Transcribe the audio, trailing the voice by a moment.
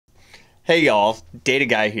Hey y'all, Data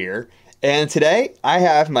Guy here, and today I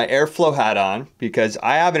have my Airflow hat on because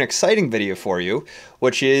I have an exciting video for you,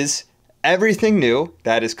 which is everything new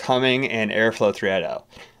that is coming in Airflow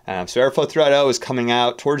 3.0. So Airflow 3.0 is coming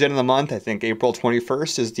out towards the end of the month. I think April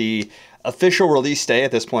 21st is the official release day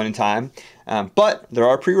at this point in time, but there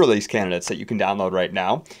are pre-release candidates that you can download right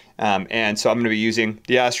now. And so I'm going to be using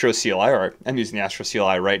the Astro CLI, or I'm using the Astro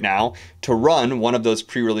CLI right now to run one of those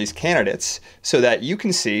pre-release candidates so that you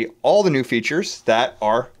can see all the new features that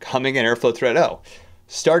are coming in Airflow 3.0,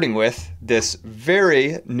 starting with this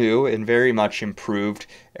very new and very much improved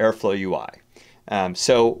Airflow UI.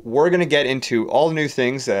 So we're going to get into all the new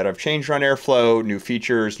things that have changed around Airflow, new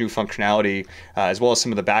features, new functionality, as well as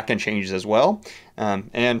some of the backend changes as well.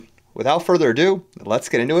 And without further ado, let's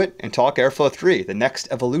get into it and talk Airflow 3, the next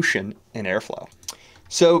evolution in Airflow.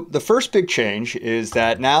 So the first big change is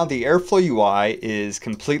that now the Airflow UI is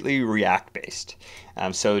completely React-based.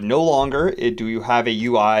 So no longer do you have a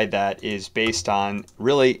UI that is based on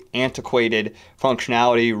really antiquated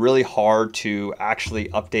functionality, really hard to actually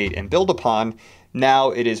update and build upon.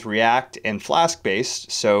 Now it is React and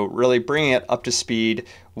Flask-based, so really bringing it up to speed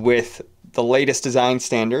with the latest design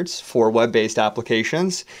standards for web-based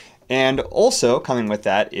applications. And also coming with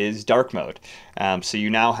that is dark mode. So you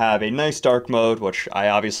now have a nice dark mode, which I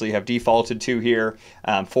obviously have defaulted to here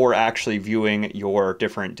for actually viewing your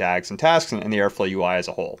different DAGs and tasks and the Airflow UI as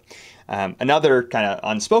a whole. Another kind of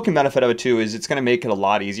unspoken benefit of it too is it's going to make it a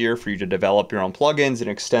lot easier for you to develop your own plugins and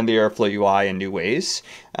extend the Airflow UI in new ways.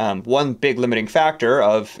 One big limiting factor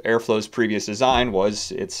of Airflow's previous design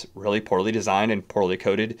was it's really poorly designed and poorly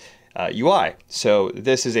coded UI. So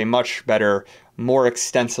this is a much better, more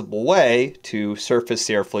extensible way to surface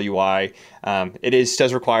the Airflow UI. It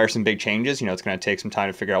does require some big changes. It's going to take some time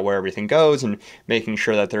to figure out where everything goes and making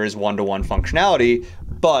sure that there is one-to-one functionality,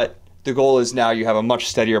 but the goal is now you have a much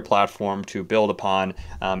steadier platform to build upon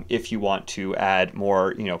if you want to add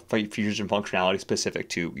more features and functionality specific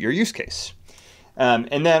to your use case.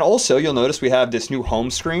 And then also you'll notice we have this new home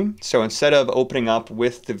screen. So instead of opening up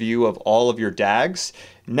with the view of all of your DAGs,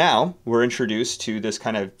 now we're introduced to this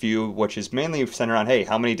kind of view, which is mainly centered around, hey,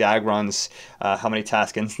 how many DAG runs, how many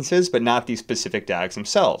task instances, but not these specific DAGs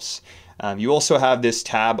themselves. You also have this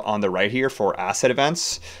tab on the right here for asset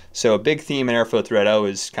events. So a big theme in Airflow 3.0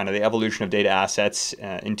 is kind of the evolution of data assets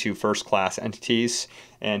into first-class entities.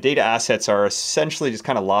 And data assets are essentially just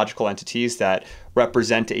kind of logical entities that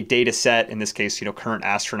represent a data set, in this case, current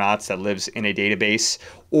astronauts that lives in a database,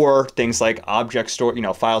 or things like object store,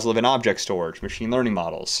 files live in object storage, machine learning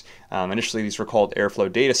models. Initially, these were called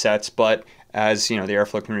Airflow data sets, but as the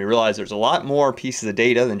Airflow community realized, there's a lot more pieces of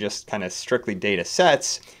data than just kind of strictly data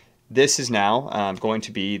sets. This is now going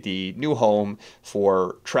to be the new home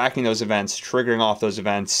for tracking those events, triggering off those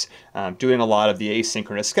events, doing a lot of the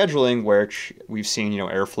asynchronous scheduling, which we've seen,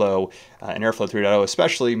 Airflow and Airflow 3.0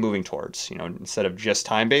 especially moving towards. Instead of just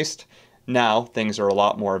time-based, now things are a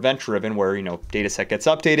lot more event-driven, where data set gets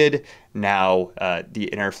updated. Now an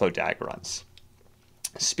Airflow DAG runs.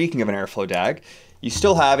 Speaking of an Airflow DAG, you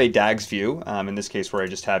still have a DAGs view, in this case where I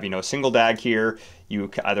just have a single DAG here. You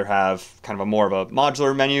either have kind of more of a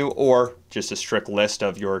modular menu or just a strict list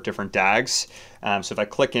of your different DAGs. So if I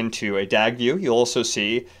click into a DAG view, you'll also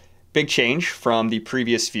see big change from the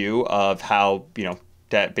previous view of how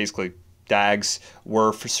that basically DAGs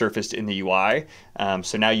were surfaced in the UI.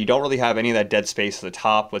 So now you don't really have any of that dead space at the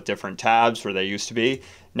top with different tabs where they used to be.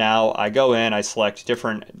 Now I go in, I select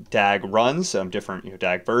different DAG runs, different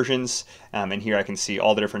DAG versions, and here I can see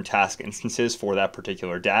all the different task instances for that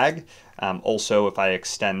particular DAG. Also, if I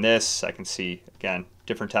extend this, I can see, again,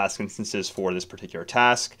 different task instances for this particular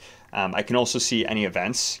task. I can also see any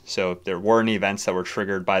events. So if there were any events that were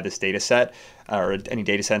triggered by this data set, or any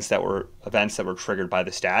data sets that were events that were triggered by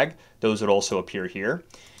this DAG, those would also appear here.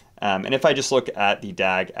 And if I just look at the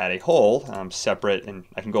DAG at a whole, separate, and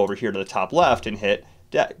I can go over here to the top left and hit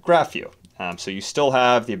graph view. So you still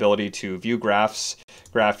have the ability to view graph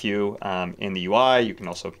view in the UI. You can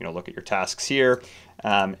also look at your tasks here.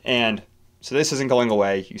 And so this isn't going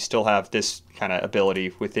away. You still have this kind of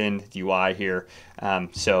ability within the UI here.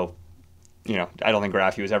 So I don't think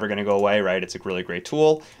graph view is ever going to go away, right? It's a really great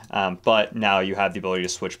tool. But now you have the ability to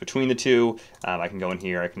switch between the two. I can go in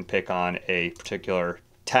here. I can pick on a particular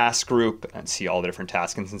task group and see all the different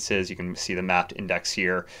task instances. You can see the mapped index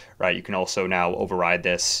here, right? You can also now override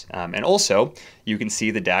this. And also you can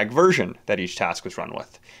see the DAG version that each task was run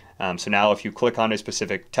with. So now if you click on a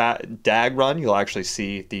specific DAG run, you'll actually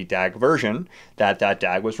see the DAG version that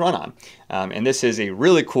DAG was run on. And this is a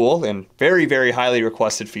really cool and very, very highly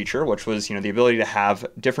requested feature, which was the ability to have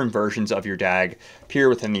different versions of your DAG appear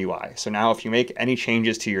within the UI. So now if you make any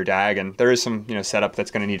changes to your DAG, and there is some setup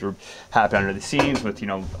that's going to need to happen under the scenes with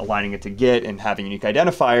aligning it to Git and having unique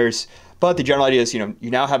identifiers. But the general idea is, you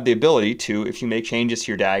now have the ability to, if you make changes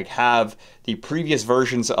to your DAG, have the previous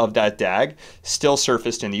versions of that DAG still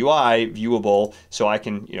surfaced in the UI, viewable. So I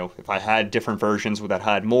can, if I had different versions that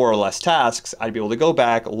had more or less tasks, I'd be able to go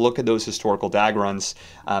back, look at those historical DAG runs,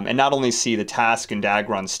 and not only see the task and DAG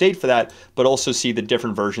run state for that, but also see the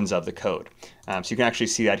different versions of the code. So you can actually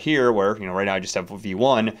see that here where, right now I just have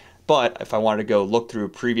V1, but if I wanted to go look through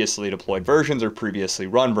previously deployed versions or previously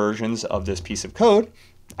run versions of this piece of code,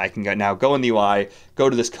 I can now go in the UI, go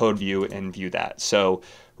to this code view and view that. So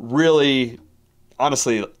really,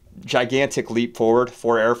 honestly, gigantic leap forward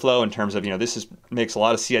for Airflow in terms of, this makes a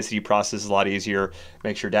lot of CI/CD processes a lot easier,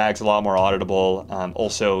 makes your DAGs a lot more auditable,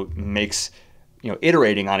 also makes,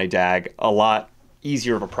 iterating on a DAG a lot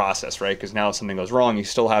easier of a process, right? Because now if something goes wrong, you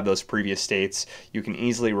still have those previous states. You can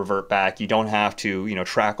easily revert back. You don't have to,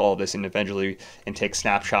 track all of this individually and take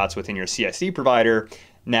snapshots within your CI/CD provider.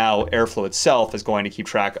 Now Airflow itself is going to keep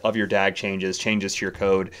track of your DAG changes to your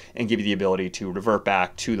code, and give you the ability to revert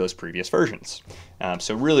back to those previous versions.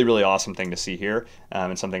 So really, really awesome thing to see here,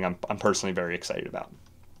 and something I'm personally very excited about.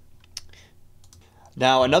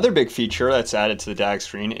 Now another big feature that's added to the DAG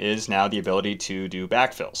screen is now the ability to do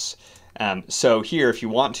backfills. So here, if you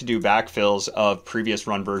want to do backfills of previous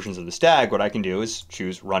run versions of this DAG, what I can do is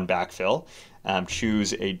choose Run Backfill,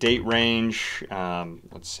 choose a date range,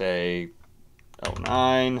 let's say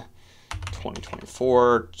 09,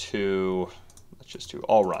 2024 to, let's just do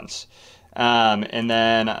all runs. And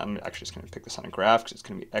then I'm actually just going to pick this on a graph because it's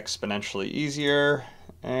going to be exponentially easier,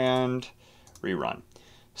 and rerun.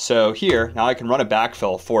 So here, now I can run a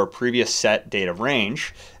backfill for a previous set data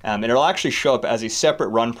range, and it'll actually show up as a separate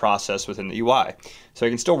run process within the UI. So I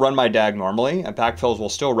can still run my DAG normally, and backfills will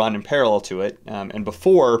still run in parallel to it. And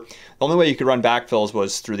before, the only way you could run backfills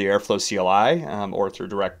was through the Airflow CLI or through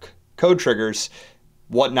direct code triggers,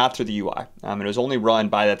 not through the UI. It was only run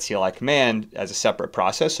by that CLI command as a separate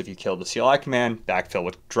process. So if you killed the CLI command, backfill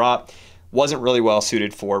would drop. Wasn't really well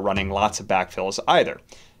suited for running lots of backfills either.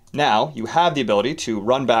 Now you have the ability to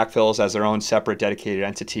run backfills as their own separate dedicated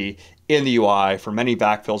entity in the UI for many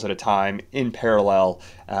backfills at a time in parallel,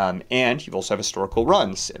 and you also have historical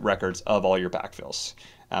runs records of all your backfills.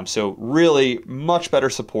 So really much better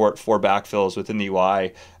support for backfills within the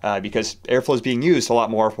UI because Airflow is being used a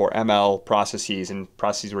lot more for ML processes and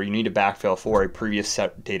processes where you need to backfill for a previous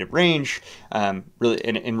set data range, really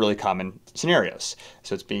in really common scenarios.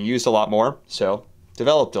 So it's being used a lot more, so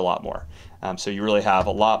developed a lot more. So you really have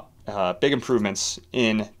a lot big improvements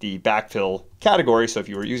in the backfill category. So if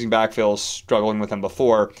you were using backfills, struggling with them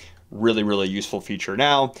before, really, really useful feature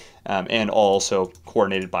now, and also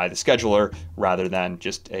coordinated by the scheduler rather than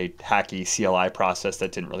just a hacky CLI process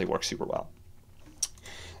that didn't really work super well.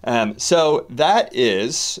 So that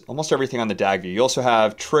is almost everything on the DAG view. You also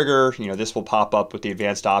have trigger, this will pop up with the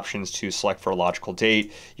advanced options to select for a logical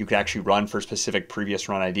date. You can actually run for specific previous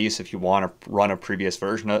run IDs. So if you want to run a previous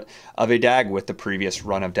version of a DAG with the previous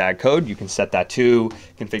run of DAG code, you can set that to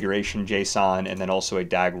configuration JSON, and then also a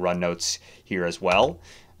DAG run notes here as well.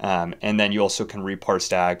 And then you also can reparse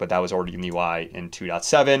DAG, but that was already in the UI in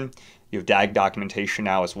 2.7. You have DAG documentation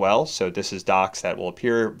now as well. So this is docs that will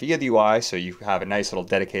appear via the UI. So you have a nice little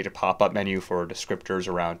dedicated pop-up menu for descriptors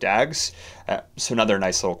around DAGs. So another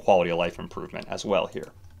nice little quality of life improvement as well here.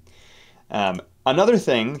 Another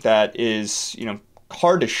thing that is,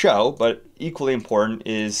 hard to show, but equally important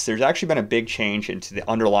is there's actually been a big change into the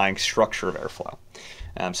underlying structure of Airflow.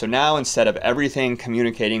 So now instead of everything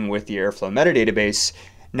communicating with the Airflow metadatabase,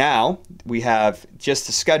 now we have just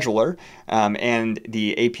the scheduler and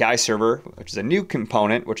the API server, which is a new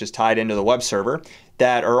component, which is tied into the web server,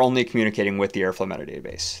 that are only communicating with the Airflow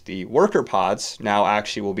metadatabase. The worker pods now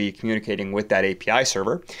actually will be communicating with that API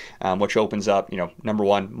server, which opens up, number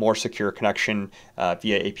one, more secure connection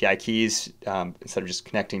via API keys instead of just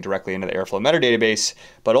connecting directly into the Airflow metadatabase,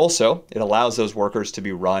 but also it allows those workers to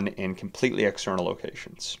be run in completely external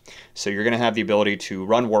locations. So you're going to have the ability to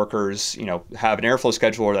run workers, have an Airflow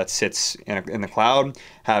scheduler that sits in the cloud,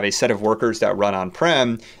 have a set of workers that run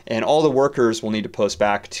on-prem, and all the workers will need to post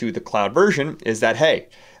back to the cloud version is that, hey,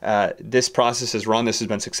 this process is run, this has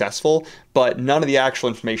been successful, but none of the actual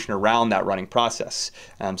information around that running process.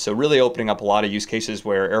 So really opening up a lot of use cases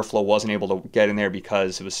where Airflow wasn't able to get in there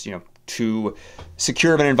because it was, too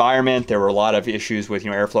secure of an environment. There were a lot of issues with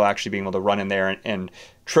Airflow actually being able to run in there and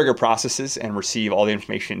trigger processes and receive all the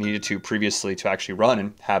information it needed to previously to actually run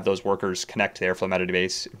and have those workers connect to the Airflow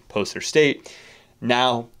meta-database, post their state.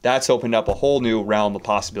 Now that's opened up a whole new realm of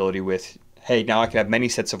possibility with, hey, now I can have many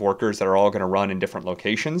sets of workers that are all going to run in different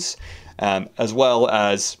locations, as well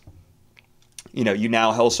as, you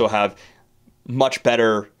now also have much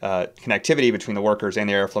better connectivity between the workers and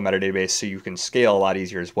the Airflow metadatabase, so you can scale a lot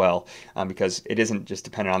easier as well, because it isn't just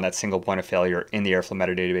dependent on that single point of failure in the Airflow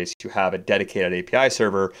metadatabase. You have a dedicated API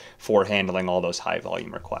server for handling all those high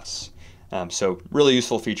volume requests. So really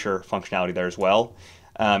useful feature functionality there as well.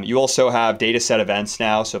 You also have data set events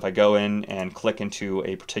now. So if I go in and click into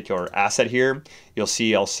a particular asset here, I'll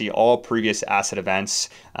see all previous asset events.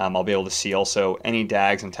 I'll be able to see also any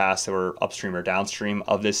DAGs and tasks that were upstream or downstream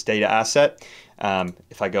of this data asset.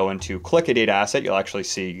 If I go into click a data asset, you'll actually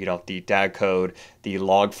see the DAG code, the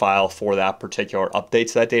log file for that particular update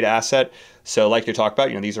to that data asset. So like you talked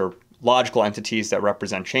about, these are logical entities that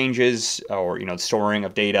represent changes or storing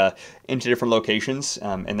of data into different locations,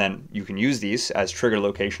 and then you can use these as trigger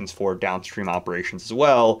locations for downstream operations as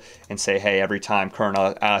well, and say, hey, every time current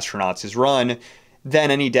astronauts is run, then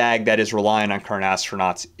any DAG that is relying on current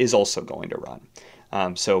astronauts is also going to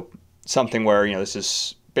run. So something where this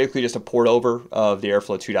is basically just a port over of the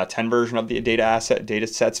Airflow 2.10 version of the data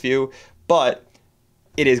sets view, but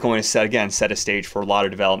it is going to set a stage for a lot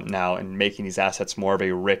of development now and making these assets more of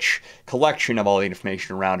a rich collection of all the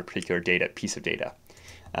information around a particular piece of data.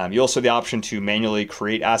 You also have the option to manually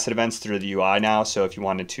create asset events through the UI now. So if you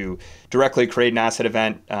wanted to directly create an asset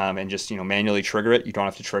event and just manually trigger it, you don't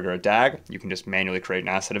have to trigger a DAG. You can just manually create an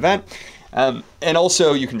asset event. And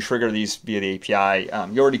also you can trigger these via the API.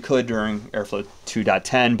 You already could during Airflow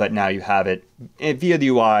 2.10, but now you have it via the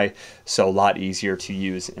UI, so a lot easier to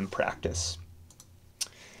use in practice.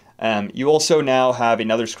 You also now have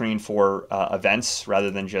another screen for events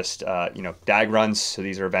rather than just DAG runs. So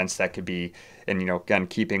these are events that could be, and again,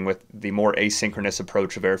 keeping with the more asynchronous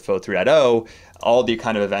approach of Airflow 3.0, all the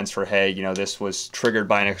kind of events for, hey, this was triggered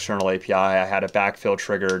by an external API. I had a backfill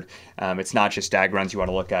triggered. It's not just DAG runs you want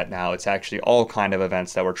to look at now. It's actually all kind of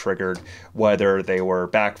events that were triggered, whether they were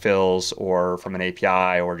backfills or from an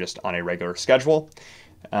API or just on a regular schedule.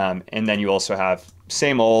 And then you also have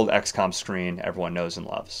same old XCOM screen everyone knows and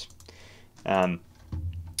loves.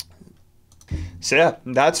 So yeah,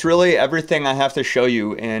 that's really everything I have to show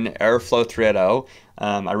you in Airflow 3.0.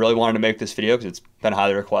 I really wanted to make this video because it's been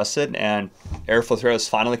highly requested, and Airflow 3.0 is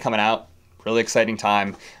finally coming out. Really exciting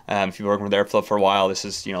time. If you've been working with Airflow for a while, this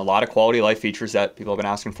is a lot of quality of life features that people have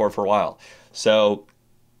been asking for a while. So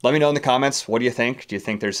let me know in the comments, what do you think? Do you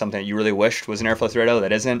think there's something that you really wished was in Airflow 3.0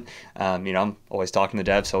 that isn't? I'm always talking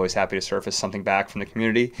to devs, so always happy to surface something back from the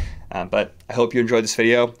community. But I hope you enjoyed this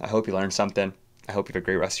video. I hope you learned something. I hope you have a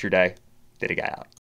great rest of your day. Data Guy out.